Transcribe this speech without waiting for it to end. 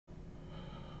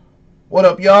What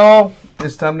up, y'all?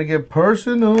 It's time to get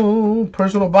personal.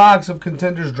 Personal box of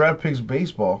Contenders Draft Picks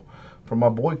Baseball from my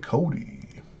boy Cody.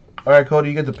 All right, Cody,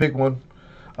 you get to pick one.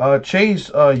 Chase,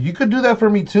 you could do that for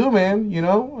me too, man.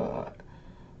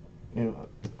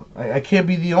 I can't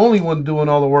be the only one doing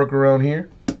all the work around here.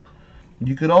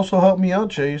 You could also help me out,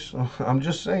 Chase. I'm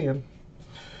just saying.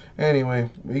 Anyway,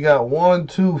 we got 1,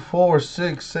 2, 4,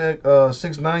 6,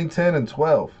 9, 10, and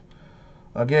 12.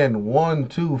 Again, 1,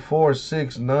 2, 4,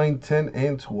 6, 9, 10,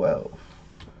 and 12.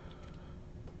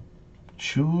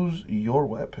 Choose your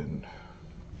weapon.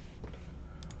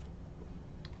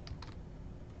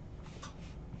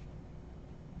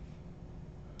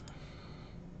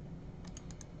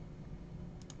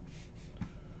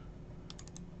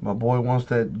 My boy wants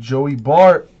that Joey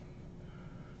Bart.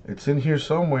 It's in here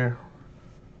somewhere.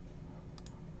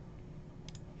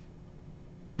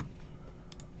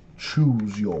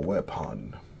 Choose your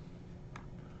weapon.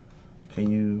 Can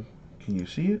you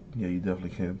see it? Yeah, you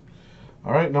definitely can.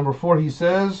 All right, number 4, he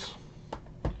says.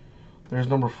 There's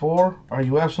number 4. Are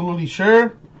you absolutely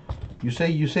sure? You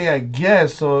say I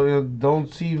guess, so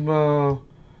don't seem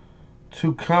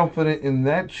too confident in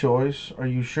that choice. Are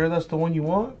you sure that's the one you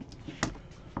want?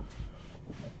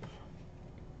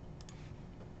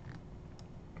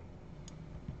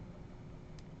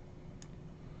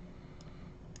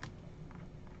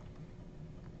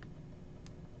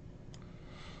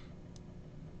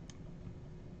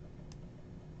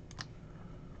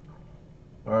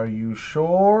 Are you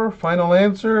sure? Final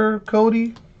answer,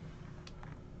 Cody?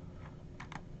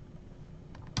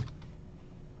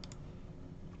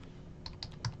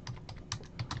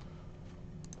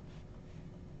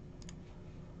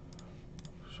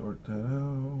 Sort that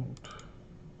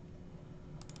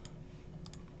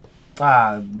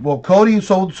out. Well, Cody,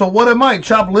 so what am I?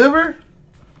 Chopped liver?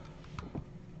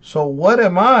 So what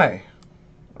am I?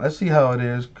 I see how it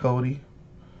is, Cody.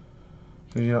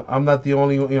 I'm not the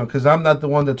only, because I'm not the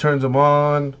one that turns them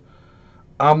on.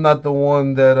 I'm not the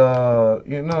one that,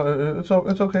 it's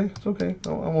okay. It's okay. I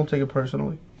won't take it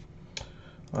personally.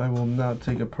 I will not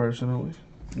take it personally.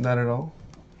 Not at all.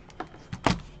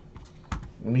 I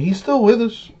mean, he's still with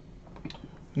us.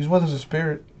 He's with us in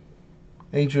spirit.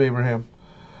 Ain't you, Abraham?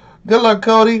 Good luck,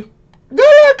 Cody.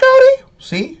 Good luck, Cody.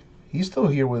 See? He's still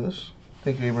here with us.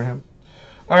 Thank you, Abraham.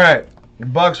 All right.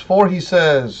 Box 4, he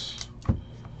says.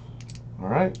 All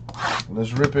right.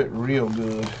 Let's rip it real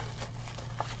good.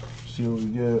 See what we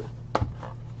get.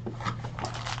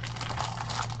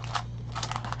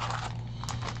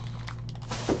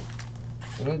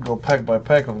 I'm going to go pack by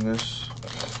pack on this.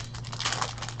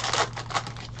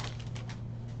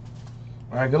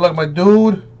 All right, good luck, my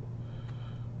dude.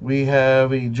 We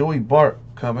have a Joey Bart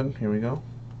coming. Here we go.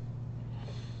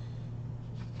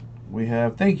 We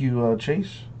have, thank you,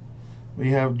 Chase.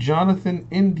 We have Jonathan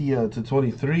India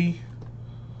 /23.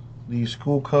 The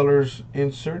school colors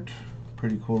insert.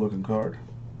 Pretty cool looking card.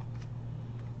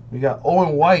 We got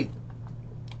Owen White,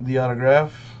 the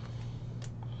autograph.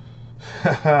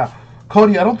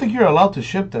 Cody, I don't think you're allowed to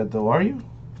ship that, though, are you?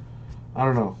 I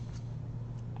don't know.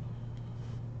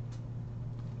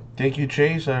 Thank you,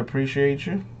 Chase. I appreciate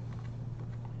you.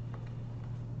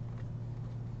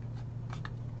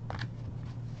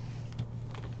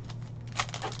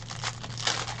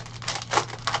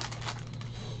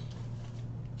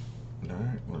 All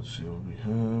right, let's see what we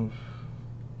have.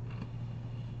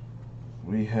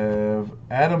 We have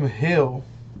Adam Hill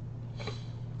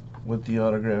with the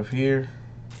autograph here.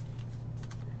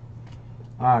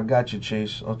 I got you,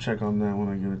 Chase. I'll check on that when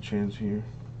I get a chance here.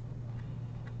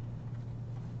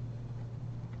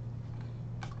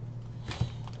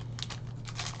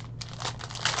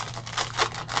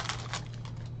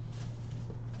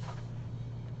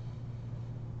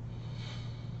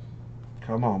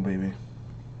 Come on, baby.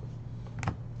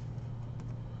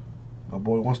 My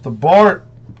boy wants the Bart.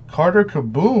 Carter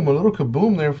Kaboom. A little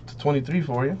Kaboom there to 23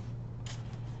 for you.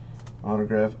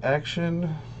 Autograph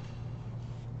action.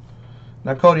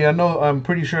 Now, Cody, I'm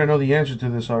pretty sure I know the answer to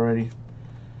this already.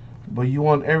 But you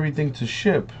want everything to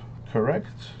ship, correct?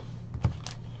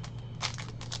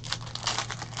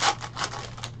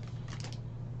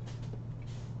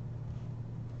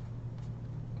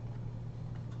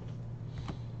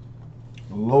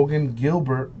 Logan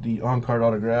Gilbert, the on-card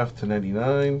autograph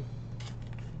 /99.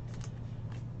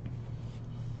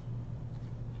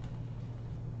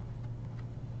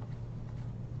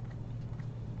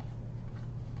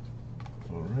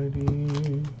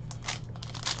 Alrighty.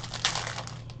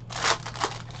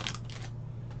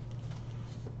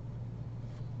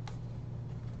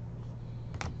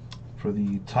 For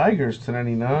the Tigers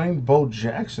 /99, Bo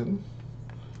Jackson.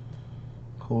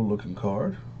 Cool looking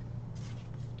card.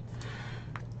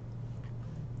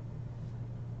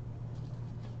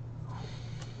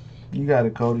 You got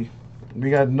it, Cody. We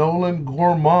got Nolan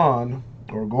Gorman,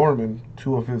 or Gorman,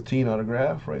 2/15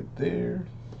 autograph right there.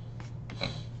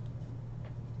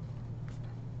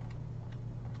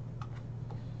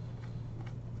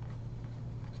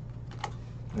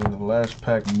 And the last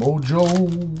pack, Mojo.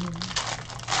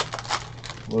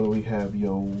 What do we have,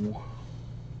 yo?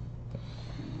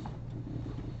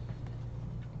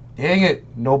 Dang it.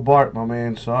 No Bart, my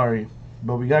man. Sorry.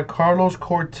 But we got Carlos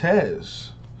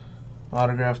Cortez.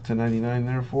 Autograph to 99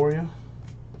 there for you.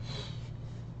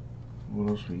 What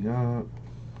else we got?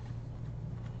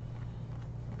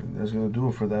 And that's going to do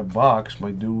it for that box,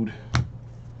 my dude.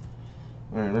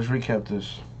 Alright, let's recap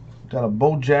this. Got a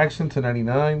Bo Jackson to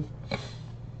 99.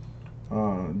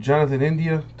 Jonathan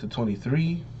India to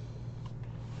 23.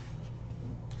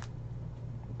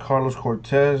 Carlos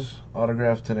Cortez,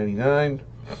 autograph to 99.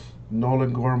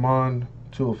 Nolan Gorman,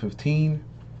 2/15.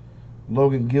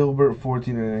 Logan Gilbert,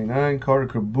 14/99. Carter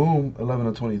Kaboom,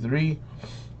 11/23.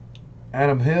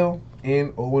 Adam Hill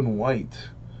and Owen White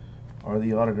are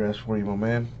the autographs for you, my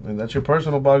man. And that's your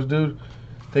personal box, dude.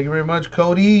 Thank you very much,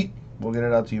 Cody. We'll get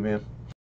it out to you, man.